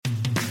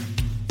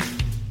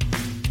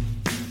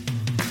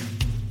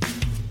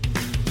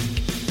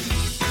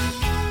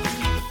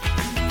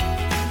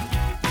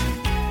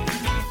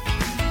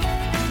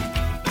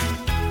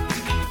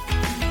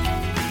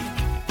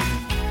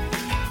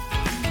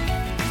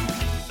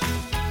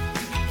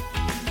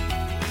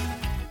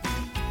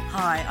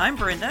Hi, I'm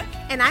Brenda.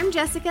 And I'm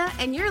Jessica,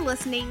 and you're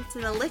listening to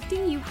the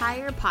Lifting You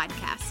Higher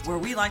podcast, where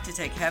we like to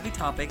take heavy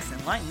topics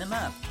and lighten them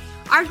up.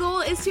 Our goal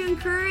is to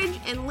encourage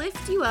and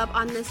lift you up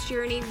on this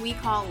journey we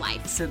call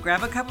life. So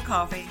grab a cup of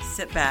coffee,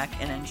 sit back,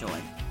 and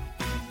enjoy.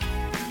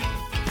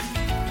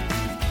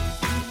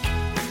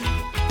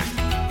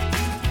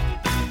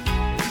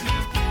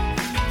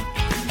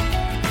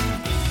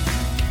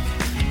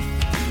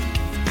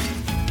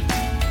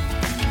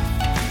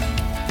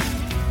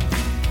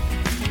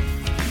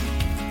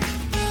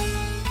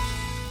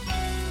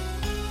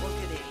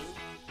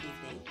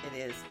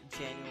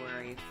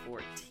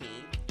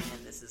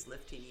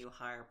 Lifting You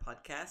Higher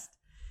podcast,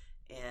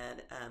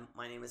 and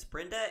my name is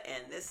Brenda,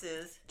 and this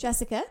is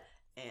Jessica,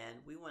 and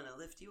we want to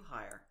lift you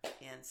higher.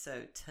 And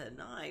so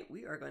tonight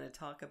we are going to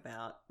talk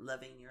about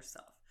loving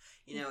yourself.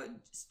 You know,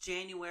 it's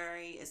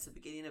January, it's the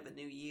beginning of a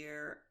new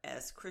year.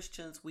 As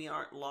Christians, we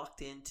aren't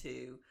locked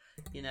into,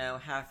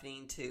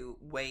 having to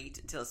wait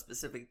until a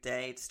specific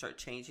day to start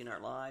changing our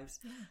lives.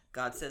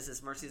 God says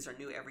His mercies are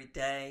new every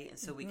day, and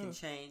so we can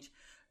change.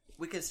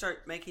 We can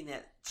start making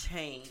that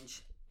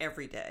change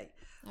every day.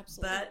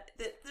 Absolutely. But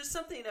there's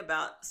something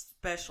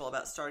special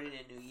about starting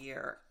a new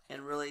year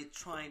and really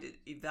trying to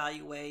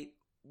evaluate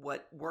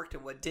what worked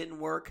and what didn't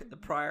work the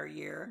prior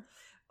year,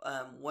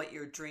 what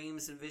your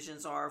dreams and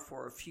visions are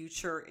for a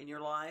future in your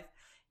life.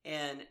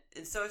 And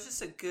so it's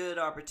just a good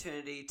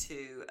opportunity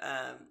to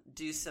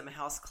do some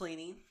house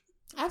cleaning.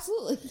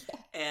 Absolutely.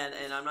 And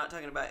I'm not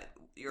talking about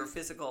your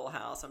physical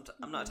house.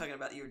 I'm not talking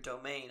about your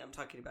domain. I'm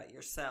talking about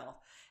yourself.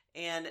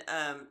 And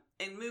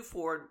move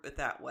forward with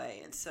that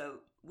way. And so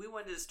we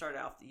wanted to start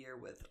off the year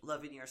with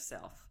loving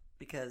yourself,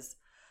 because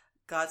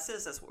God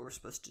says that's what we're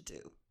supposed to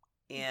do.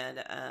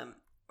 And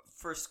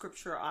for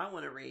scripture I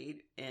want to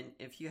read, and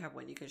if you have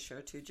one you can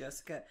share too,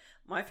 Jessica.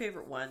 My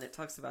favorite one that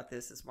talks about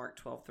this is Mark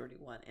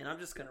 12:31, and I'm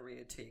just going to read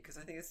it to you because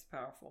I think it's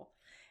powerful.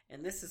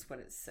 And this is what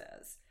it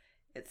says.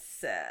 It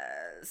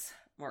says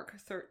Mark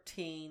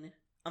 12:31.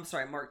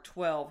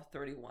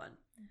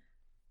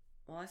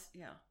 Well,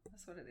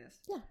 that's what it is.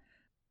 Yeah.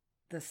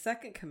 The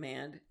second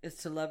command is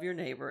to love your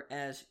neighbor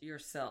as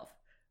yourself.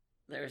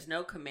 There is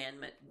no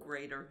commandment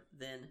greater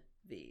than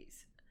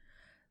these.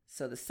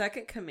 So the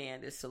second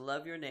command is to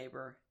love your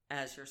neighbor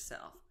as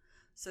yourself.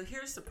 So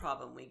here's the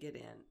problem we get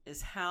in,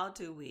 is how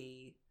do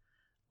we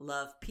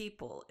love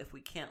people if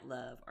we can't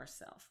love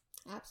ourselves?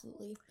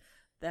 Absolutely.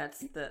 That's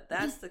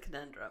the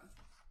conundrum.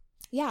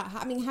 Yeah,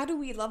 I mean, how do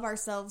we love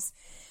ourselves?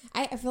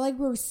 I feel like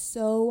we're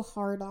so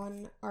hard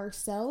on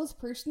ourselves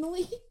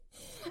personally.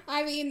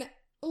 I mean,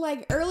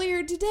 like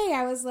earlier today,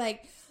 I was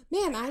like,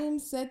 man, I am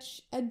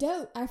such a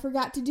dope. I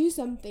forgot to do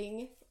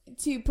something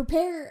to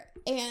prepare.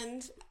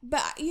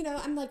 But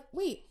I'm like,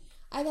 wait,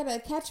 I gotta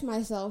catch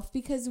myself,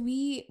 because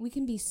we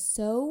can be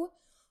so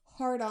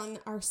hard on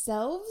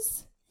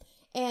ourselves.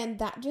 And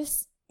that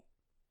just,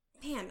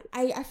 man,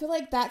 I feel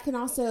like that can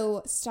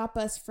also stop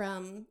us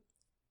from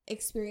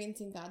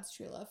experiencing God's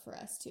true love for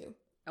us too.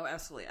 Oh,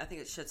 absolutely. I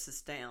think it shuts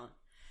us down.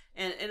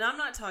 And I'm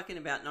not talking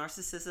about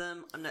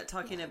narcissism. I'm not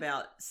talking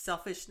about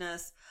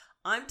selfishness.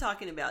 I'm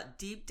talking about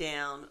deep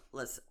down,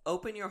 let's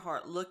open your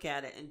heart, look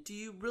at it, and do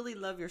you really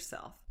love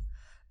yourself?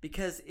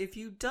 Because if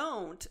you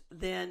don't,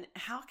 then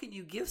how can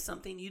you give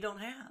something you don't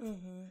have?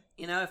 Mm-hmm.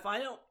 If I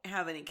don't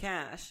have any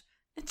cash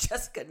and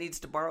Jessica needs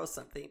to borrow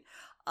something,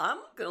 I'm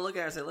going to look at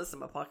her and say, listen,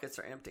 my pockets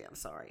are empty. I'm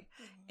sorry.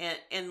 Mm-hmm.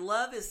 And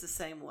love is the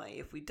same way.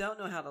 If we don't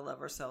know how to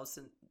love ourselves,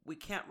 then we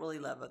can't really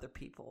love other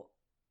people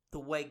the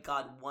way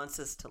God wants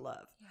us to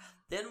love. Yeah.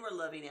 Then we're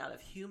loving out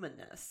of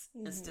humanness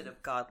instead of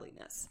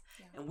godliness.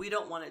 Yeah. And we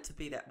don't want it to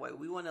be that way.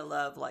 We want to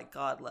love like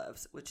God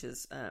loves, which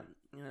is,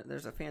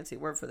 there's a fancy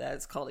word for that.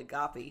 It's called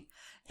agape.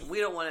 And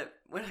we're not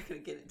going to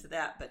get into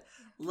that. But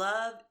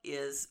love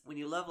is, when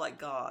you love like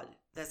God,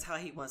 that's how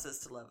He wants us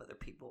to love other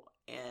people.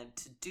 And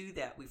to do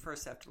that, we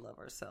first have to love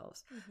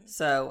ourselves. Mm-hmm.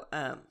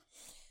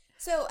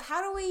 So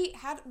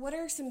what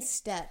are some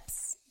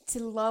steps to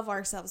love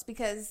ourselves?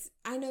 Because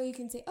I know you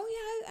can say, oh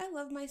yeah, I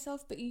love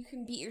myself, but you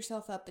can beat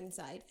yourself up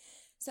inside.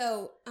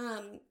 So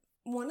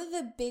one of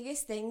the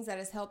biggest things that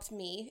has helped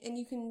me, and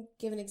you can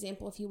give an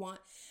example if you want,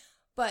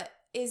 but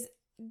is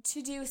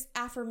to do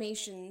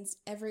affirmations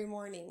every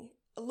morning,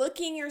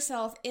 looking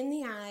yourself in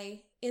the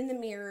eye, in the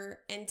mirror,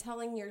 and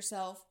telling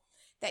yourself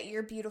that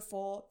you're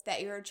beautiful,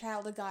 that you're a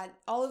child of God,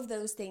 all of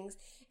those things.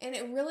 And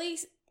it really,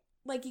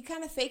 like, you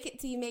kind of fake it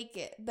till you make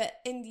it,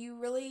 and you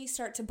really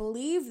start to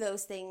believe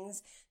those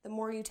things the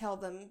more you tell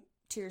them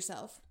to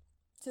yourself.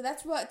 So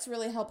that's what's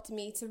really helped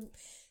me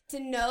to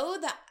know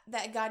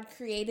that God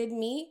created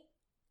me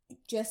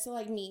just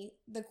like me,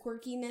 the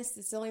quirkiness,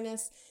 the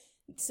silliness,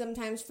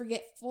 sometimes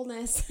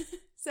forgetfulness.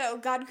 So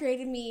God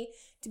created me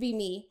to be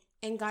me,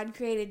 and God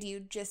created you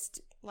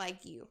just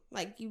like you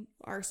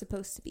are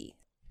supposed to be.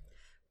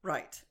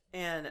 Right.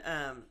 And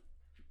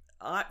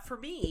for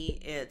me,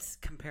 it's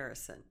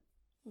comparison.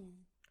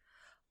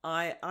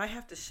 I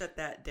have to shut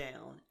that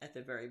down at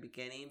the very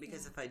beginning,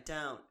 because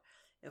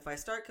if I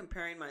start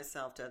comparing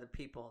myself to other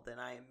people, then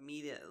I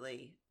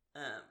immediately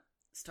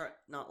start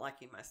not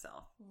liking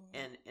myself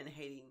and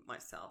hating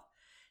myself.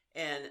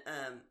 And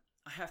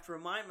I have to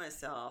remind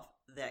myself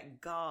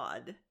that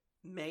God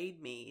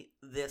made me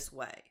this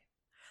way.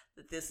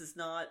 That this is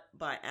not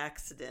by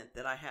accident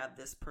that I have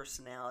this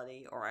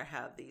personality or I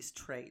have these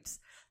traits.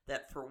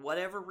 That for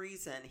whatever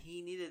reason,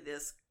 he needed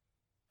this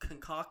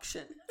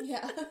concoction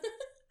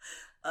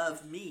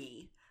of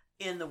me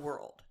in the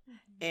world.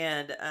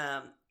 And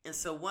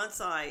so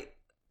once I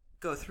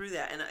go through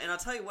that, and I'll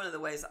tell you one of the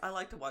ways I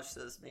like to watch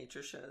those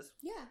nature shows.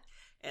 Yeah.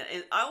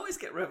 And I always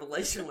get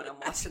revelation when I'm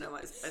watching them.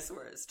 I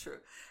swear it's true.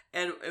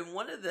 And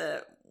one of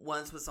the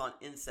ones was on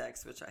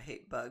insects, which I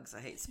hate bugs, I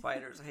hate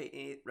spiders, I hate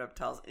any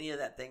reptiles, any of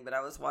that thing. But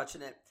I was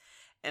watching it.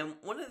 And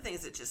one of the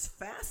things that just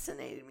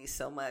fascinated me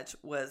so much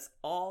was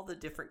all the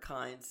different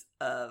kinds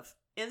of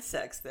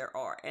insects there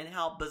are and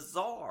how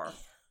bizarre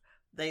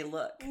they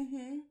look.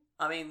 Mm-hmm.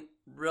 I mean,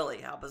 really,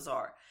 how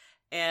bizarre.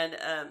 And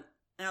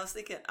I was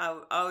thinking, I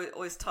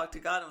always talk to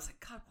God, and I was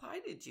like, God, why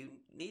did you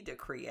need to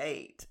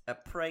create a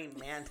praying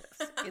mantis,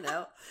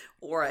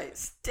 or a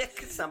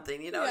stick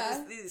something,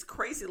 just these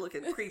crazy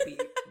looking, creepy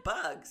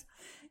bugs.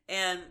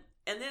 And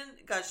then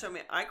God showed me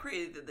I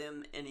created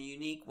them in a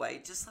unique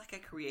way, just like I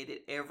created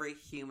every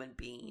human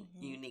being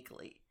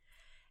uniquely.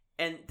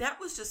 And that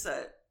was just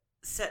a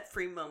set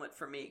free moment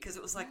for me, because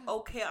it was like,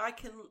 okay, I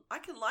can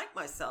like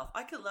myself.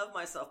 I can love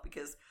myself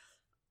because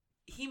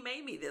he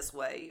made me this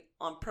way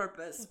on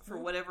purpose for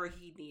whatever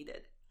he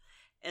needed.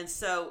 And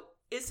so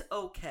it's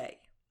okay.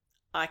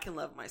 I can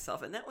love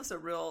myself. And that was a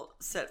real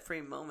set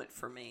free moment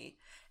for me.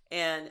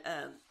 And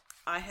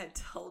I had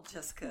told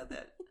Jessica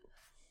that,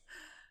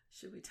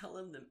 should we tell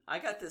him I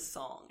got this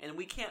song and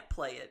we can't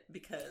play it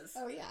because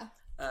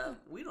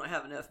we don't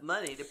have enough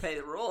money to pay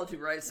the royalty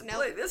rights to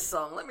play this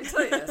song. Let me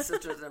tell you,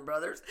 sisters and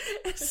brothers.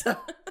 So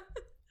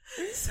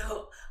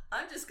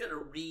I'm just going to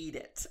read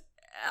it.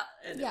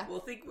 And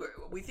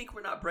we think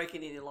we're not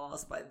breaking any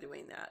laws by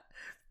doing that.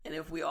 And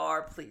if we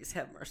are, please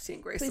have mercy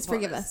and grace please upon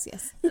forgive us.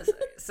 Yes.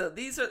 So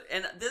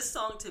this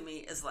song to me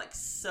is like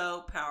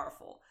so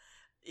powerful.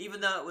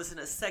 Even though it was in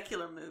a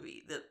secular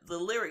movie, the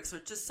lyrics are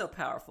just so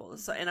powerful.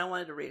 So, and I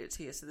wanted to read it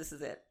to you. So this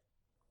is it.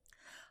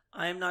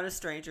 I am not a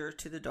stranger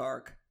to the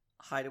dark.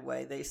 Hide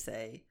away, they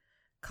say,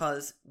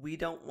 'cause we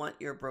don't want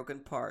your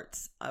broken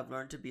parts. I've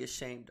learned to be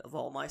ashamed of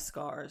all my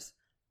scars.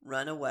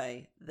 Run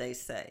away, they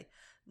say.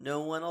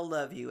 No one will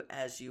love you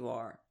as you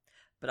are.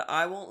 But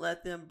I won't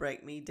let them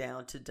break me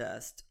down to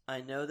dust.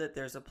 I know that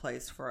there's a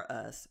place for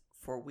us,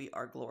 for we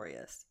are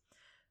glorious.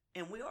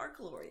 And we are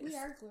glorious. We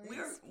are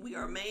glorious. We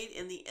are made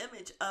in the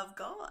image of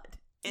God.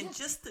 And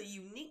just the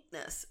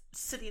uniqueness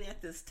sitting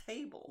at this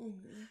table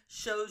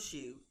shows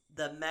you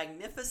the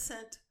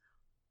magnificent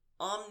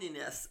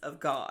omniness of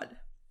God.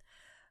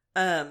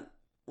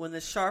 When the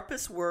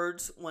sharpest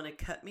words want to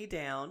cut me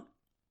down,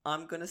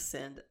 I'm going to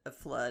send a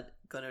flood,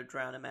 going to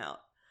drown them out.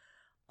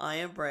 I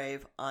am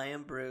brave, I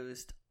am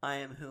bruised, I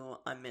am who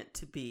I'm meant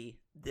to be.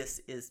 This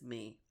is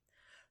me.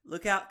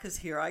 Look out, 'cause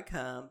here I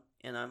come,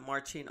 and I'm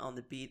marching on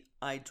the beat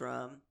I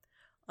drum.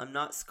 I'm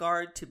not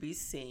scarred to be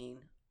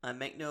seen. I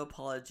make no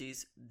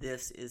apologies.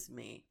 This is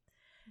me.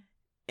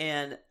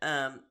 And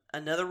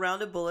another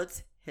round of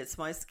bullets hits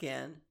my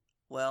skin.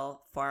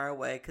 Well, far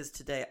away, 'cause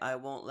today I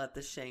won't let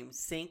the shame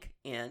sink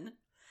in.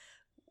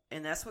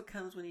 And that's what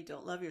comes when you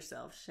don't love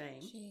yourself,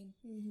 shame.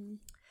 Mm-hmm.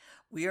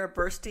 We are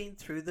bursting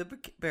through the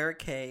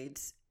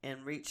barricades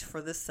and reach for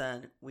the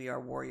sun. We are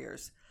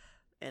warriors.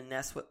 And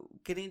that's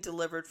what getting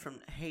delivered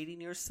from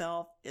hating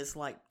yourself is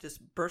like,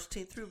 just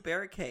bursting through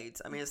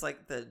barricades. I mean, it's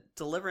like the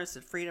deliverance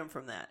and freedom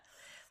from that.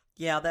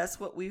 Yeah, that's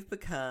what we've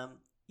become.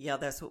 Yeah,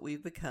 that's what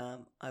we've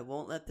become. I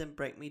won't let them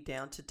break me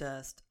down to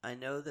dust. I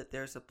know that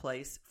there's a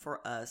place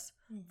for us,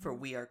 for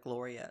we are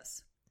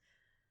glorious.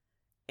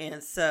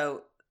 And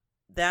so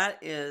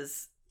that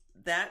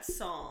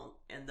song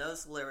and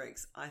those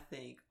lyrics, I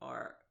think,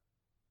 are,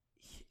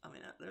 I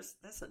mean,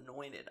 that's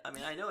anointed. I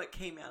mean, I know it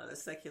came out of a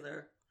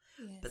secular,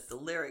 but the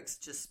lyrics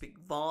just speak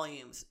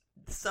volumes.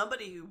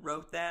 Somebody who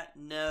wrote that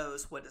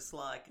knows what it's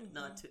like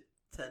not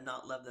to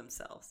not love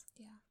themselves.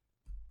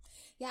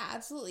 Yeah,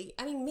 absolutely.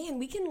 I mean, man,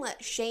 we can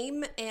let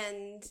shame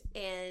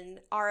and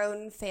our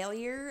own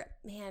failure,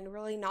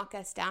 really knock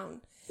us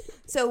down.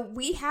 So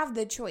we have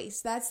the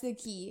choice. That's the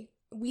key.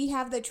 We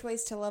have the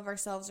choice to love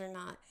ourselves or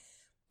not.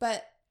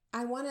 But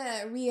I want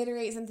to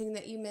reiterate something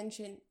that you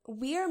mentioned.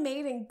 We are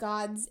made in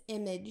God's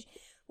image.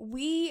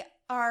 We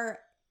are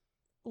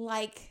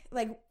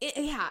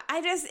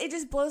it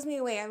just blows me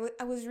away.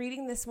 I was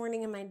reading this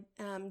morning in my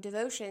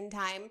devotion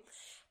time,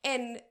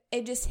 and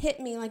it just hit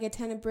me like a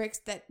ton of bricks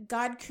that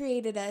God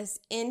created us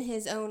in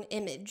his own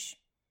image.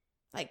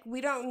 Like,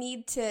 we don't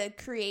need to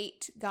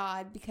create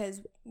God because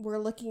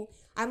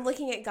I'm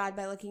looking at God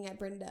by looking at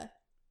Brenda.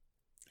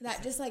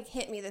 That just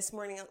hit me this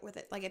morning with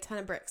it like a ton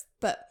of bricks.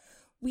 But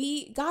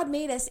God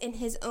made us in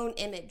his own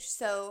image.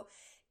 So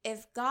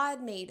if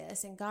God made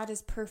us and God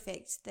is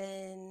perfect,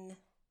 then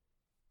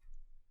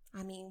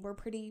we're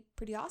pretty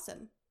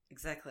awesome.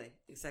 Exactly.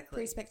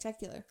 Pretty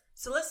spectacular.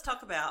 So let's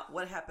talk about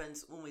what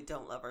happens when we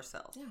don't love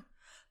ourselves. Yeah.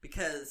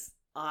 Because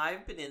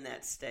I've been in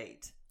that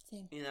state.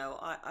 Same.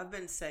 I've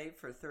been saved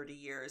for 30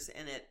 years,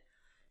 and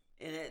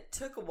it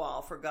took a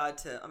while for God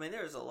to, I mean,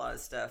 there was a lot of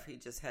stuff he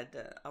just had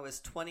to, I was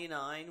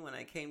 29 when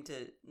I came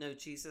to know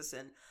Jesus,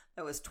 and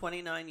that was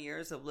 29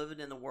 years of living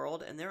in the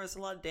world, and there was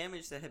a lot of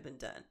damage that had been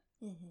done.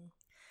 Mm-hmm.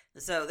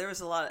 And so there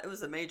was it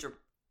was a major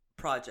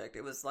project.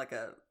 It was like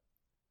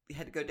you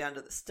had to go down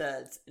to the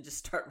studs and just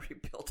start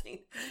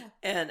rebuilding.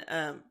 Yeah.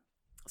 And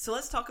so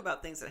let's talk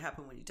about things that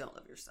happen when you don't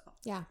love yourself.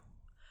 Yeah.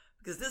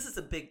 Because this is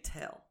a big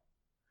tell.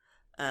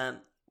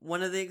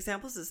 One of the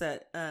examples is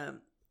that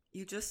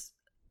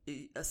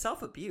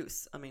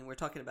self-abuse. I mean, we're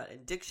talking about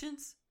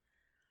addictions,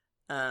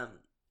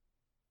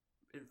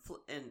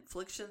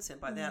 inflictions, and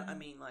by that I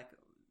mean, like,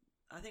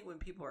 I think when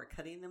people are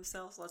cutting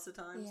themselves lots of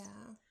times.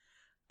 Yeah.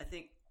 I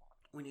think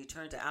when you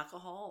turn to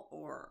alcohol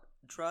or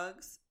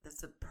drugs,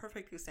 that's a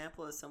perfect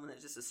example of someone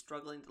that just is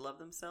struggling to love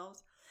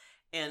themselves.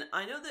 And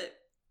I know that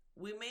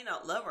we may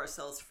not love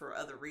ourselves for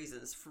other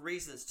reasons, for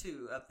reasons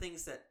too of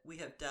things that we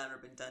have done or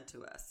been done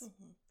to us.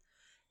 Mm-hmm.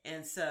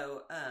 And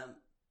so,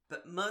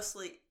 but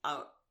mostly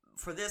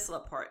for this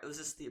little part, it was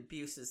just the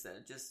abuses that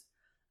it's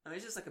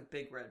just like a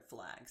big red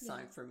flag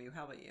sign for me.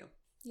 How about you?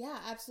 Yeah,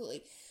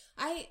 absolutely.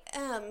 I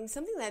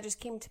something that just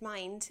came to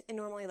mind, and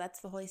normally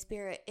that's the Holy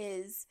Spirit,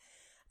 is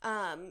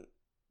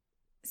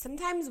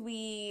sometimes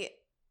we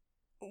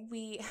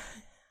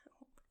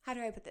how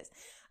do I put this?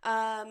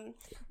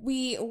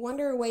 We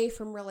wander away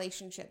from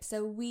relationships.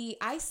 So we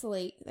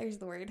isolate, there's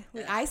the word.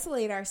 We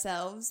isolate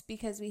ourselves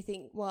because we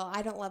think, well,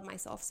 I don't love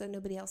myself, so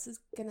nobody else is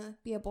going to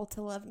be able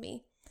to love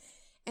me.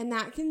 And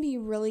that can be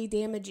really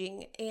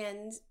damaging.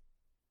 And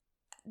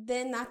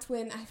then that's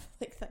when I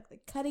feel like the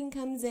cutting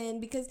comes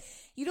in, because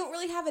you don't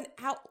really have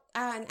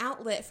an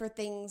outlet for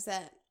things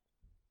that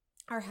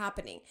are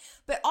happening.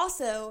 But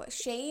also,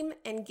 shame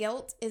and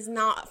guilt is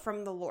not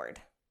from the Lord.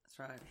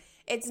 That's right.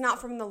 It's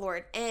not from the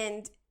Lord,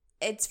 and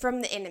it's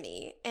from the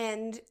enemy.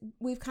 And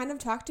we've kind of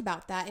talked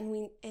about that,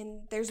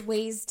 and there's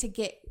ways to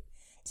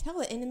tell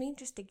the enemy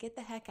just to get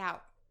the heck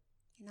out,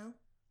 you know?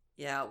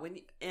 Yeah,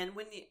 when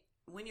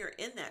you're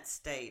in that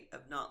state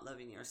of not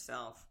loving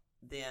yourself,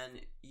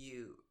 then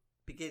you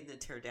begin to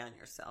tear down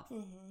yourself.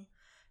 Mm-hmm.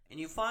 And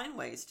you find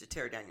ways to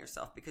tear down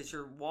yourself because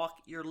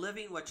you're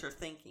living what you're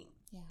thinking,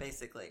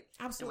 basically.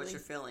 Absolutely. And what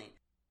you're feeling.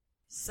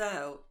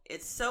 So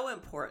it's so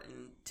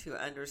important to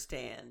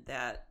understand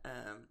that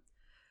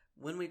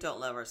when we don't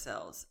love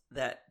ourselves,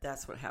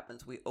 that's what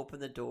happens. We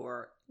open the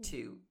door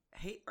to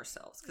hate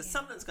ourselves because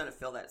something's going to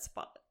fill that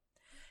spot.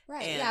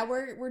 Right. And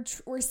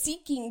we're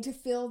seeking to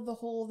fill the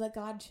hole that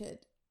God should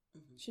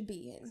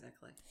be in.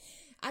 Exactly.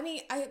 I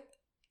mean,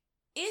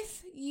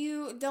 if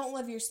you don't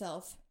love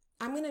yourself,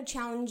 I'm going to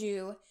challenge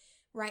you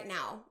right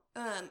now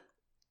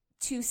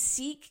to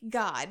seek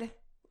God.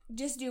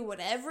 Just do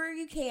whatever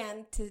you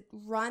can to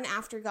run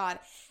after God.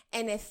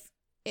 And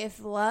if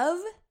love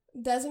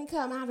doesn't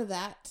come out of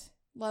that,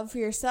 love for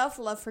yourself,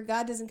 love for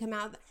God doesn't come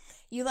out of that,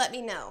 you let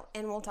me know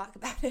and we'll talk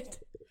about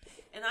it.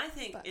 And I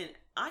think,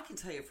 I can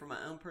tell you from my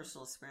own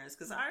personal experience,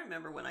 because I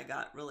remember when I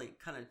got really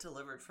kind of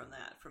delivered from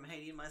that, from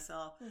hating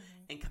myself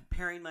and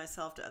comparing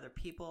myself to other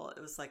people.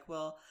 It was like,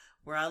 well,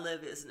 where I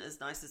live isn't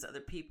as nice as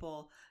other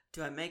people.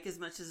 Do I make as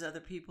much as other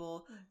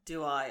people?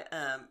 Do I,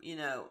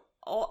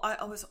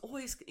 I was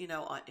always,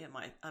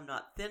 I'm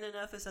not thin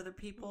enough as other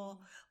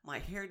people. My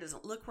hair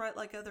doesn't look right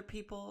like other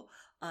people.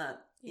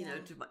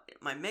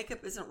 My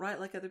makeup isn't right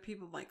like other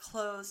people. My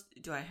clothes,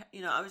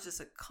 I was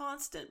just a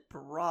constant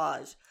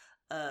barrage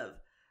of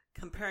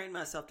comparing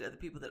myself to other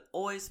people that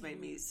always made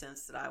me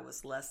sense that I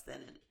was less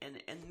than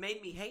and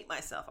made me hate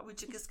myself. I would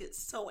just get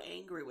so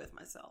angry with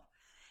myself.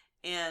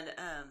 And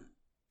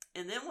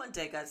then one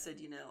day God said,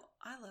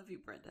 I love you,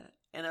 Brenda.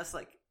 And I was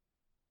like,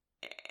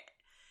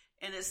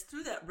 and it's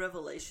through that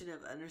revelation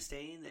of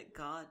understanding that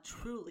God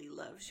truly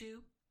loves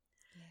you,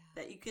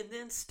 that you can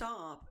then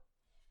stop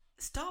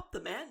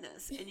the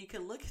madness, and you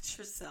can look at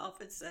yourself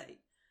and say,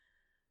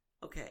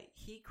 okay,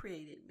 He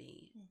created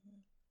me. Mm-hmm.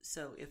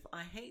 So if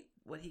I hate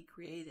what He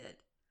created,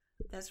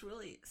 that's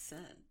really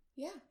sin.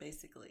 Yeah.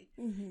 Basically.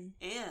 Mm-hmm.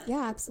 And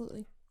yeah,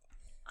 absolutely.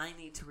 I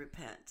need to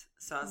repent.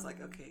 So I was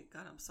like, okay,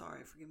 God, I'm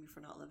sorry. Forgive me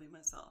for not loving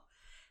myself.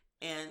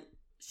 And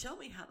show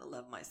me how to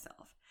love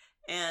myself.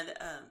 And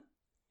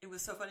it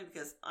was so funny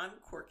because I'm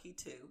quirky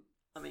too.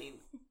 I mean,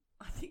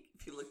 I think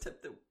if you looked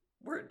up the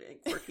word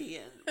quirky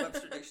in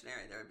Webster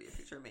Dictionary, there would be a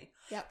picture of me.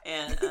 Yep.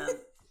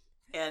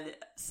 And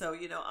so,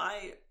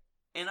 I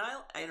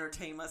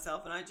entertain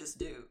myself, and I just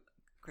do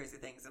crazy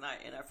things, and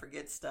I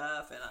forget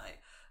stuff, and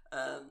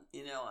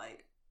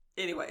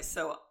anyway,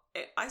 so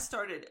I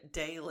started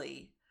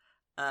daily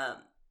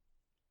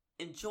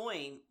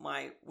enjoying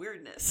my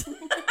weirdness.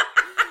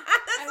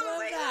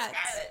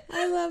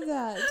 I love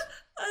that.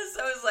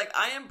 So it's like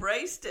I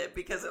embraced it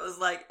because it was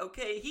like,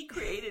 okay, He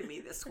created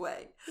me this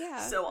way. Yeah.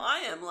 So I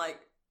am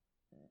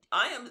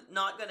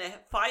not going to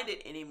fight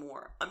it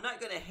anymore. I'm not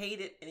going to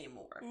hate it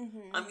anymore.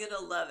 Mm-hmm. I'm going to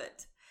love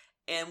it.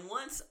 And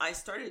once I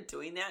started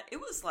doing that, it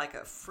was like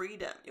a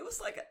freedom. It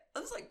was like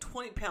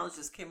 20 pounds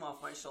just came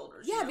off my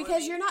shoulders. Yeah,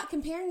 because you're not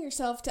comparing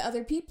yourself to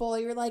other people.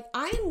 You're like,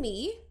 I am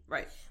me.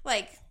 Right.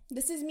 Like,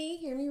 This is me.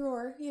 Hear me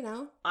roar.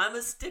 I'm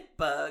a stick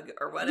bug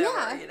or whatever.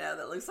 Yeah.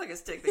 That looks like a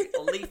stick.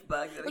 A leaf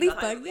bug. Leaf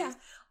bug. Yeah.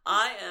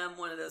 I am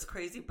one of those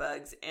crazy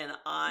bugs, and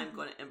I'm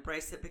going to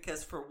embrace it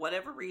because for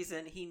whatever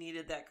reason, he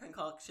needed that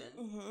concoction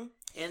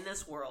in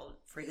this world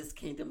for his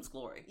kingdom's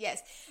glory.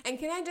 Yes. And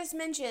can I just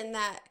mention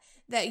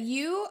that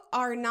you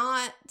are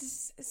not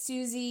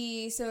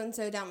Susie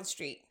so-and-so down the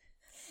street.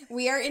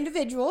 We are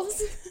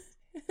individuals.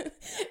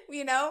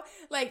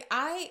 Like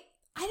I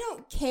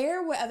don't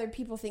care what other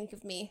people think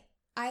of me.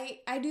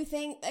 I do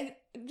think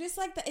just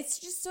like that. It's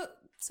just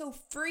so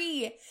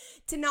free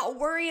to not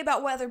worry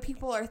about what other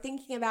people are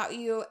thinking about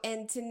you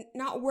and to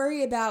not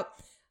worry about,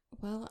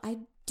 well, I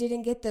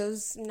didn't get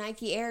those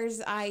Nike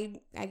Airs.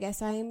 I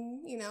guess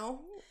I'm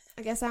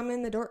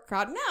in the dork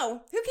crowd.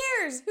 No, who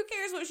cares? Who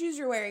cares what shoes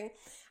you're wearing?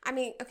 I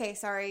mean, okay,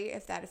 sorry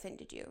if that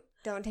offended you.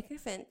 Don't take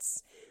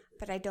offense,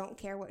 but I don't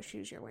care what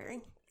shoes you're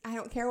wearing. I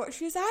don't care what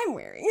shoes I'm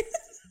wearing.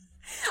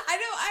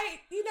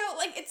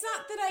 It's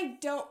not that I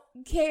don't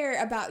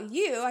care about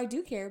you. I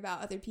do care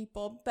about other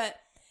people, but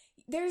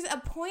there's a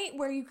point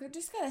where you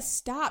just gotta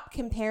stop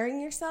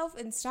comparing yourself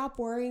and stop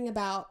worrying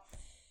about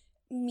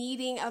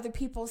meeting other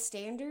people's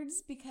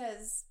standards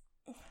because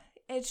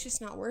it's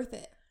just not worth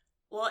it.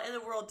 Well, and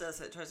the world does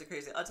it. It drives you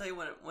crazy. I'll tell you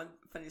one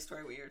funny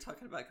story when you were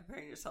talking about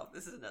comparing yourself.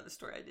 This is another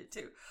story I did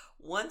too.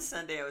 One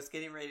Sunday I was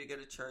getting ready to go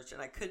to church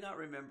and I could not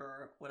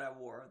remember what I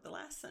wore the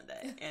last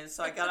Sunday. And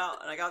so I got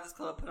out and I got this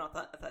clothes, put on, I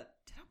thought,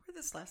 did I wear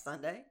this last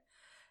Sunday?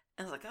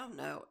 And I was like, oh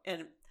no.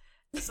 And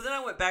so then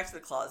I went back to the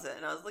closet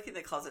and I was looking in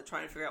the closet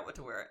trying to figure out what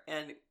to wear.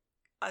 And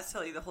I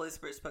tell you, the Holy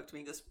Spirit spoke to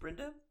me and goes,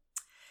 Brenda,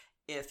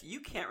 if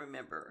you can't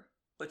remember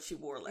what you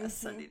wore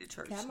last Sunday to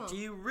church, do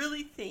you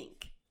really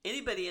think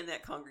anybody in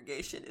that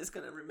congregation is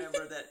going to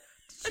remember that?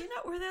 Did you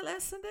not wear that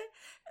last Sunday?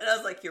 And I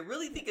was like, you're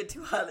really thinking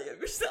too highly of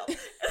yourself. And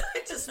I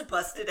just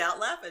busted out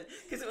laughing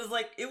because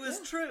it was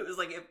true. It was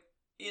like, if,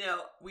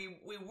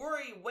 we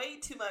worry way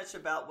too much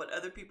about what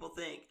other people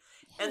think.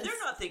 Yes. And they're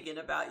not thinking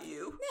about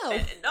you. No.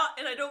 And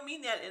I don't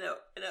mean that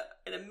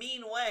in a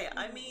mean way.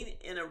 I mean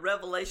in a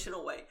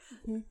revelational way.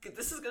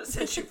 This is going to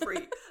set you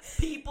free.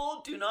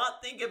 People do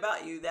not think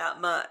about you that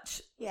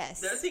much.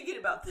 Yes. They're thinking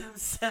about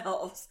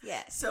themselves.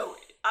 Yes. So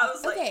I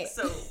was like,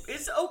 so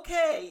it's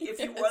okay if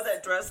you wore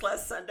that dress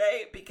last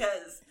Sunday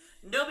because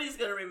nobody's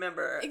going to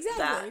remember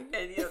that.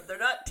 And they're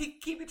not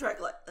keeping track.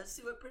 Like, let's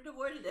see what Brenda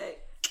wore today.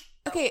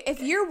 Okay,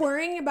 if you're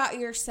worrying about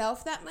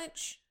yourself that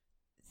much,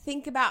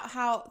 think about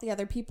how the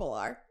other people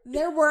are.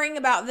 They're worrying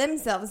about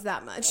themselves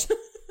that much.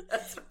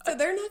 That's right. So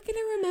they're not going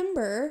to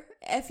remember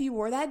if you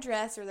wore that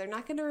dress, or they're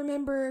not going to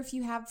remember if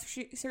you have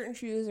certain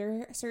shoes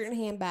or a certain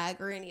handbag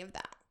or any of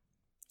that.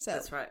 So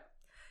that's right.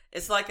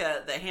 It's like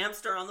the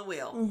hamster on the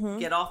wheel.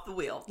 Get off the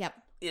wheel. Yep.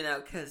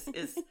 Because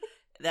it's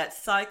that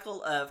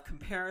cycle of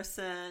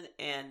comparison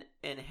and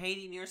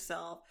hating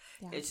yourself.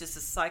 Yeah. It's just a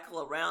cycle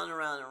around and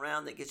around and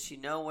around that gets you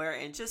nowhere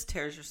and just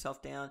tears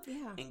yourself down.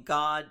 Yeah. And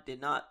God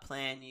did not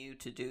plan you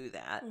to do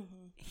that.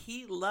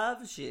 He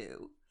loves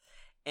you.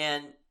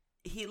 And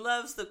He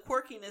loves the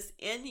quirkiness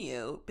in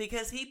you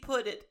because He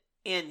put it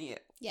in you.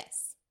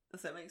 Yes.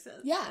 Does that make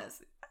sense? Yeah.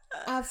 Yes.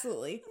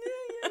 Absolutely.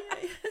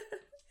 Yeah.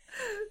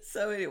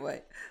 So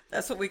anyway,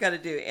 that's what we got to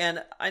do.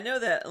 And I know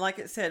that, like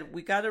it said,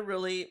 we got to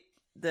really,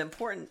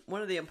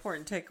 one of the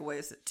important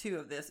takeaways too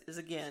of this is,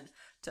 again,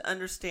 to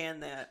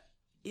understand that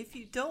if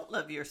you don't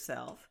love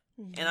yourself,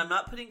 and I'm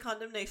not putting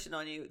condemnation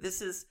on you,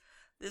 this is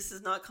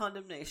not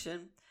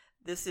condemnation.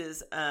 This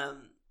is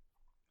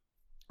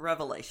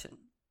revelation.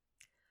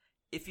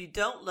 If you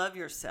don't love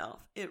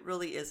yourself, it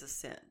really is a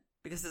sin,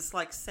 because it's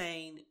like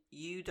saying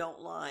you don't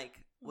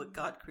like what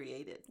God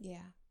created. Yeah.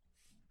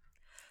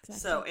 Exactly.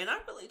 So, and I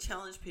really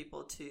challenge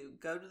people to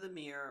go to the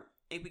mirror,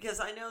 because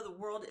I know the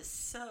world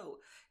is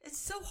it's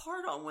so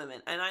hard on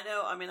women. And I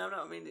know,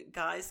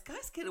 guys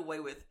get away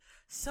with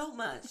so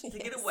much. Yes. They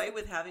get away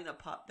with having a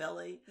pot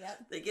belly. Yep.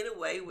 They get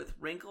away with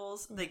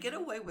wrinkles. They get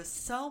away with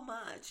so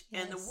much.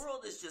 Yes. And the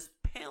world is just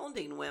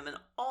pounding women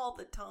all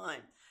the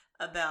time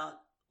about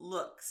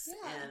looks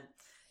and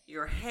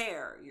your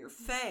hair, your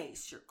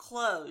face, your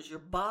clothes, your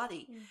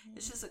body.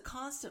 It's just a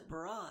constant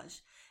barrage.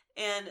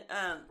 And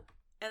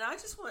I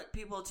just want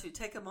people to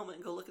take a moment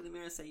and go look in the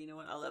mirror and say, you know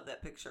what, I love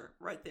that picture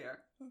right there.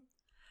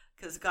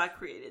 Because God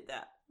created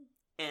that.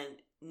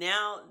 And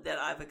now that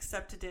I've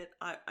accepted it,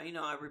 I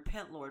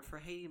repent, Lord, for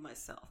hating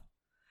myself.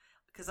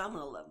 Because I'm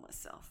going to love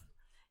myself.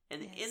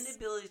 And in the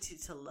ability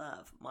to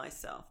love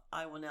myself,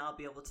 I will now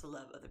be able to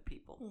love other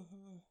people.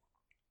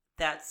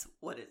 That's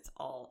what it's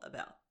all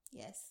about.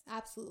 Yes,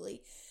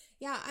 absolutely.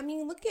 Yeah,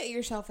 look at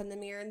yourself in the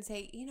mirror and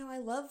say, I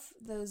love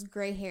those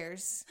gray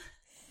hairs.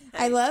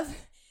 Hey.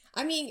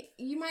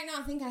 You might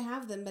not think I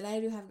have them, but I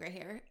do have gray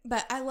hair.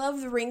 But I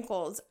love the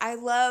wrinkles. I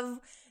love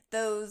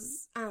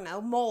those,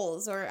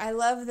 moles, or I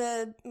love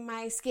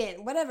my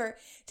skin, whatever.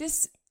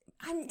 Just,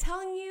 I'm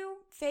telling you,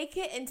 fake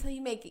it until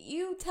you make it.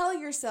 You tell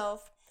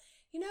yourself,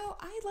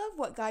 I love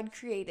what God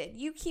created.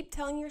 You keep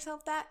telling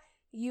yourself that,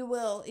 you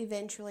will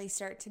eventually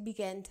start to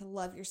begin to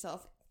love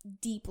yourself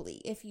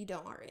deeply if you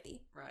don't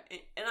already. Right.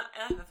 And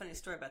I have a funny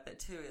story about that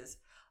too, is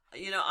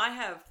I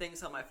have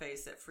things on my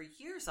face that for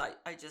years I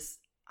was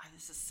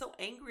just so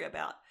angry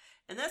about.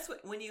 And that's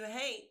when you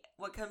hate,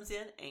 what comes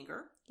in?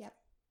 Anger. Yep.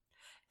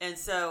 And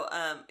so,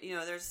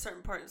 there's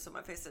certain parts of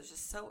my face that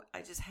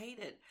I just hate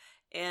it.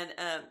 And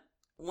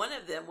one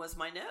of them was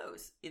my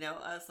nose.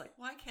 I was like,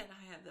 why can't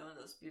I have one of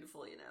those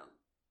beautiful,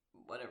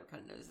 whatever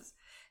kind of noses?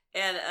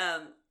 And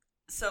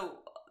so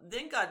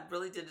then God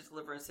really did a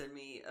deliverance in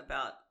me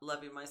about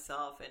loving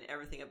myself and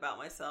everything about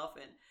myself.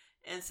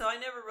 And so I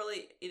never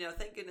really,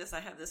 thank goodness I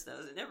have this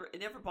nose. It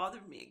never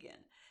bothered me again.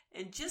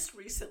 And just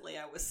recently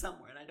I was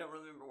somewhere, and I don't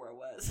remember where I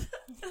was.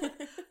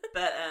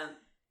 But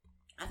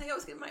I think I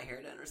was getting my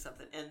hair done or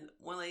something. And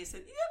one lady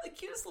said, you have the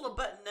cutest little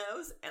button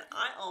nose. And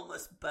I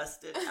almost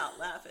busted out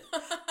laughing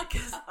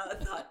because I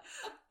thought,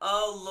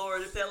 oh,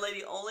 Lord, if that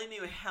lady only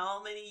knew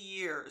how many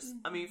years,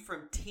 I mean,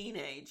 from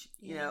teenage,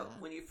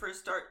 when you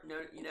first start,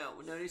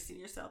 noticing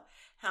yourself,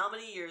 how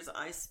many years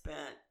I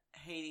spent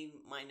hating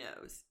my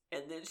nose.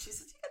 And then she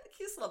says, you got the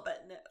cutest little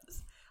button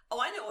nose. Oh,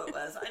 I know what it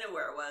was. I know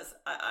where it was.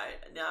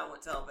 Now I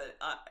won't tell, but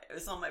it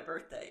was on my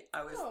birthday.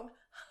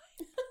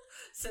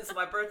 Since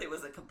my birthday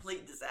was a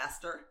complete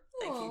disaster.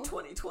 Thank you,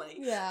 2020.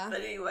 Yeah. But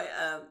anyway,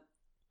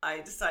 I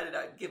decided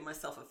I'd give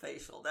myself a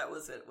facial. That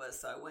was it.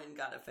 So I went and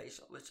got a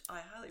facial, which I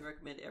highly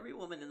recommend every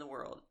woman in the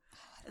world.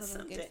 I love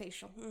a good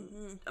facial.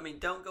 Mm-hmm. I mean,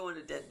 don't go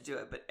into debt to do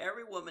it, but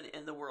every woman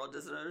in the world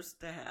deserves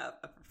to have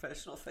a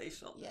professional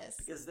facial. Yes.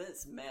 Because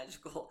that's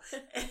magical.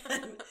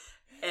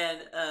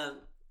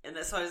 And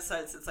that's why I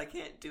decided, since I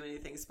can't do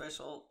anything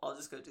special, I'll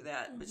just go do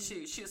that. Mm-hmm. But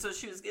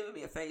she was giving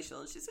me a facial,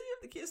 and she said, you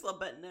have the cutest little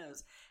button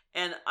nose.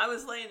 And I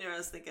was laying there, I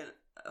was thinking,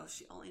 oh,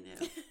 she only knew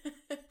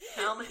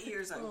how many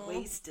years I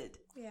wasted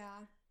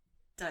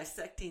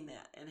dissecting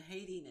that and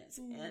hating it.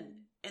 Mm-hmm.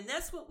 And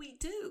that's what we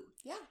do.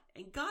 Yeah.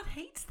 And God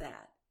hates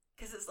that.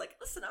 Because it's like,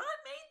 listen, I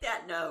made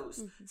that nose.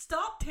 Mm-hmm.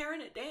 Stop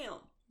tearing it down.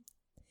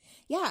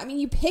 Yeah, I mean,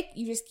 you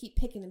just keep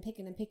picking and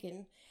picking and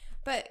picking.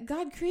 But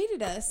God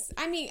created us.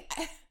 I mean,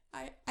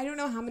 I don't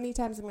know how many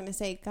times I'm going to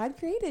say God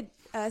created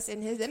us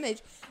in his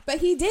image, but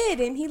he did,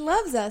 and he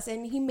loves us,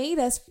 and he made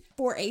us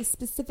for a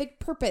specific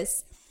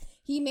purpose.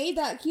 He made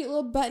that cute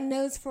little button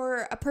nose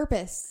for a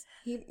purpose.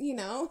 My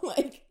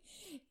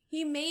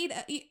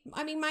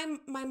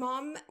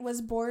mom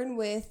was born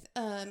with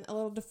a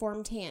little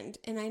deformed hand,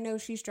 and I know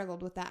she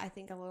struggled with that, I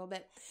think, a little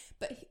bit.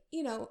 But,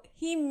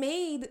 he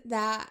made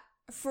that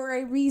for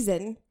a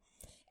reason.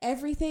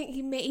 Everything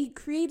he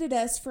created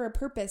us for a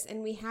purpose,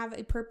 and we have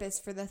a purpose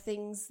for the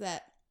things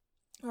that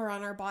are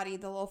on our body,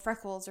 the little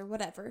freckles or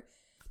whatever.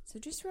 So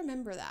just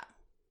remember that.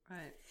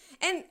 Right.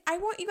 And I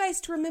want you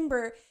guys to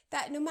remember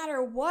that no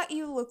matter what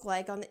you look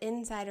like on the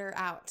inside or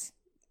out,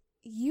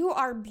 you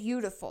are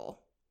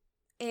beautiful,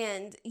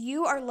 and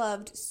you are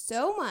loved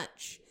so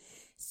much,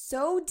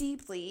 so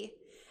deeply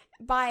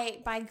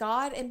by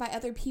God and by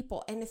other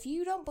people. And if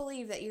you don't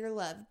believe that you're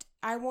loved,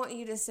 I want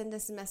you to send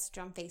us a message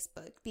on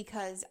Facebook,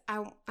 because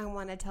I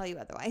want to tell you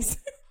otherwise.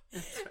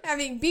 I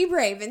mean, be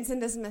brave and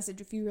send us a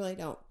message if you really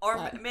don't.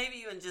 Or maybe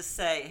even just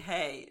say,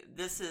 hey,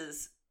 this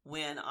is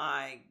when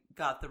I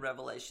got the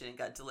revelation and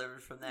got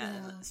delivered from that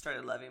and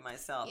started loving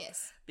myself.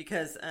 Yes.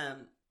 Because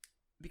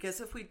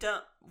if we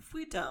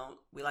don't,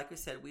 like we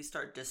said, we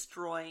start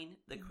destroying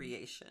the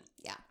creation.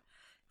 Yeah.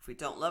 If we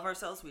don't love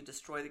ourselves, we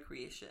destroy the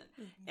creation.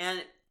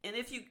 Mm-hmm. And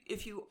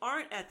if you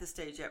aren't at the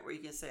stage yet where you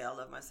can say, I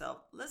love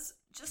myself, let's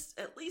just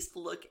at least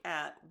look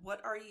at,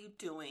 what are you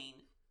doing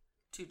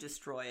to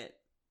destroy it?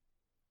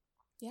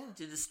 Yeah.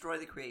 To destroy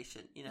the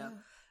creation,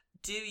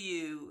 Do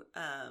you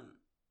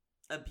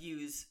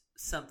abuse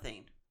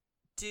something?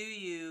 Do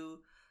you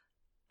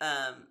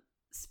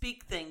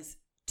speak things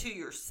to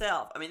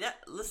yourself? I mean,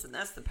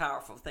 that's the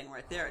powerful thing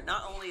right there.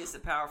 Not only is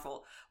it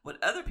powerful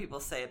what other people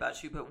say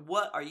about you, but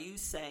what are you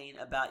saying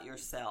about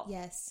yourself?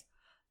 Yes.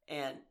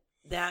 And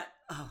that,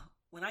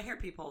 when I hear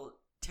people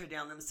tear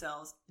down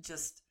themselves,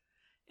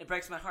 it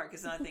breaks my heart,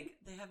 because I think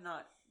they have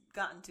not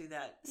gotten to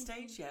that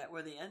stage yet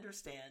where they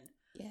understand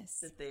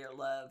that they are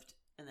loved,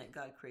 and that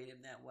God created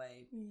them that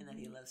way, and that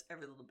he loves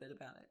every little bit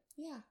about it.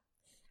 Yeah.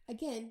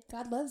 Again,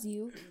 God loves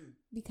you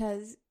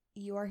because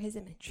you are his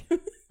image.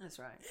 That's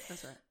right.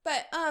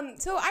 But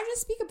so I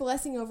just speak a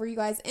blessing over you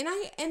guys, and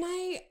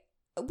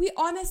we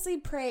honestly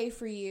pray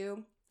for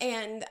you,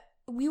 and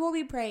we will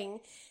be praying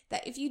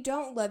that if you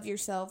don't love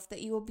yourself,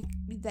 that you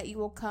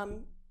will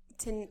come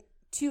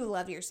to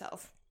love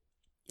yourself,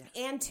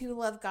 and to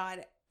love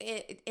God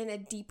in a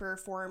deeper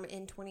form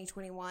in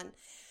 2021.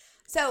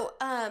 So,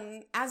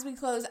 as we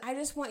close, I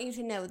just want you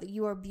to know that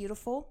you are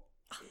beautiful.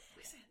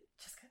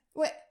 Jessica.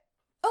 What?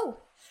 Oh,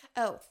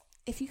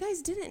 if you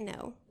guys didn't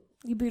know,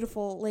 you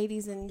beautiful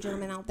ladies and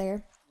gentlemen out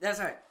there. That's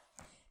right.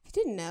 If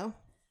you didn't know.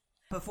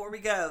 Before we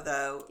go,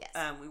 though,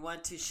 we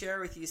want to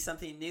share with you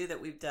something new that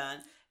we've done.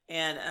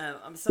 And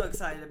I'm so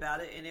excited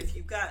about it. And if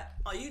you've got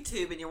on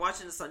YouTube and you're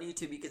watching us on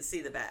YouTube, you can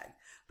see the bag.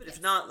 But if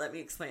not, let me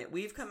explain it.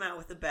 We've come out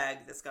with a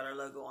bag that's got our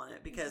logo on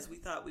it, because we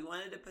thought we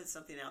wanted to put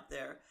something out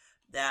there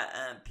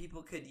that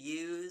people could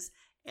use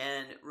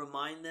and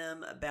remind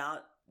them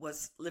about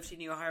was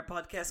Lifting You Higher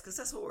podcast, because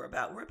that's what we're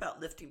about. We're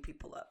about lifting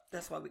people up.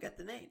 That's why we got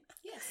the name.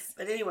 Yes.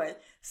 But anyway,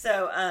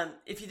 so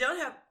if you don't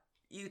have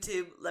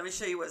YouTube, let me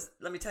tell you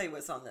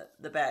what's on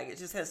the bag. It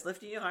just has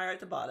Lifting You Higher at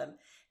the bottom,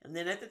 and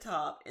then at the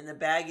top, and the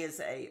bag is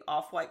a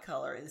off-white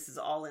color, and this is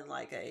all in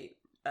like a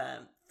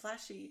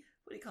flashy,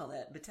 what do you call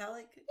that?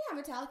 Metallic? Yeah,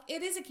 metallic.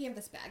 It is a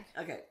canvas bag.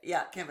 Okay,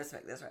 yeah, canvas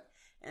bag, that's right.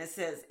 And it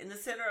says, in the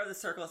center of the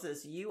circle, it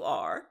says, you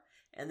are.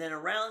 And then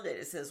around it,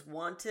 it says,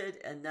 wanted,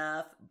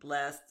 enough,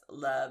 blessed,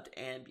 loved,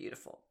 and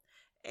beautiful.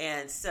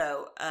 And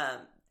so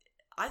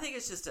I think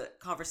it's just a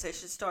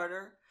conversation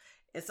starter.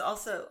 It's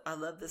also, I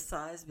love this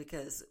size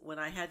because when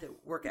I had to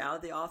work out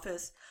of the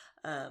office,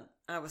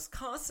 I was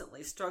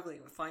constantly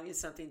struggling with finding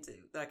something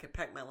that I could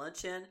pack my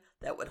lunch in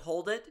that would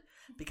hold it,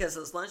 because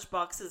those lunch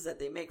boxes that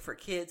they make for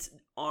kids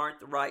aren't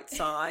the right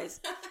size.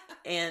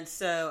 And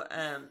so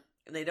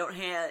they don't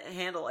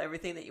handle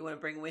everything that you want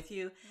to bring with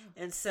you.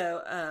 And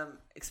so,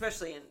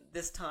 especially in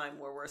this time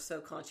where we're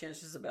so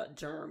conscientious about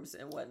germs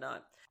and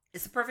whatnot,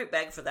 it's a perfect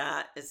bag for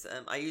that. It's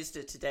I used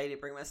it today to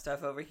bring my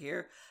stuff over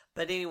here.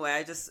 But anyway,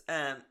 I just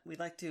we'd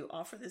like to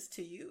offer this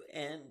to you,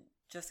 and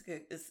Jessica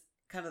is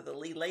kind of the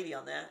lead lady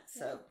on that.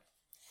 So,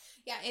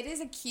 yeah, it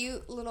is a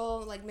cute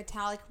little like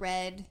metallic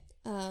red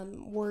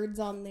words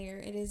on there.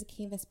 It is a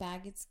canvas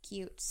bag. It's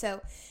cute.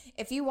 So,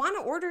 if you want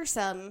to order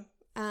some.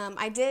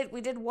 We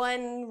did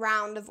one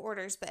round of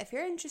orders, but if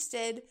you're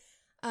interested,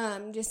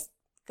 just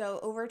go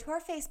over to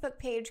our Facebook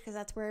page, because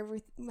that's where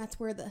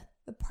the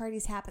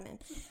party's happening.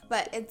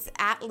 But it's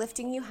at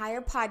Lifting You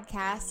Higher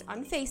Podcast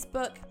on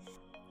Facebook.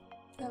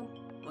 So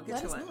we'll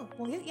get you one.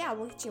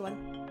 We'll get you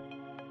one.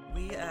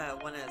 We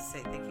want to say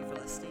thank you for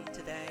listening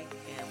today,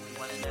 and we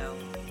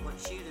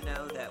want you to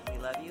know that we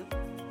love you,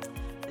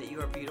 that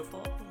you are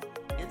beautiful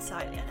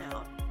inside and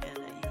out, and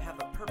that you have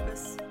a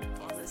purpose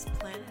on this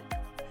planet.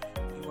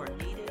 You are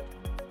needed,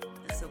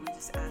 and so we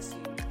just ask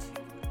you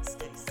to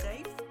stay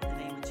safe in the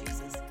name of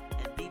Jesus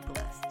and be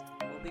blessed.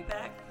 We'll be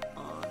back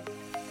on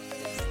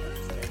next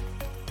Thursday.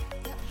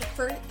 Yep,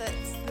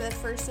 the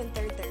first and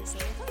third Thursday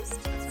of the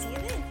post. See you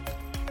then.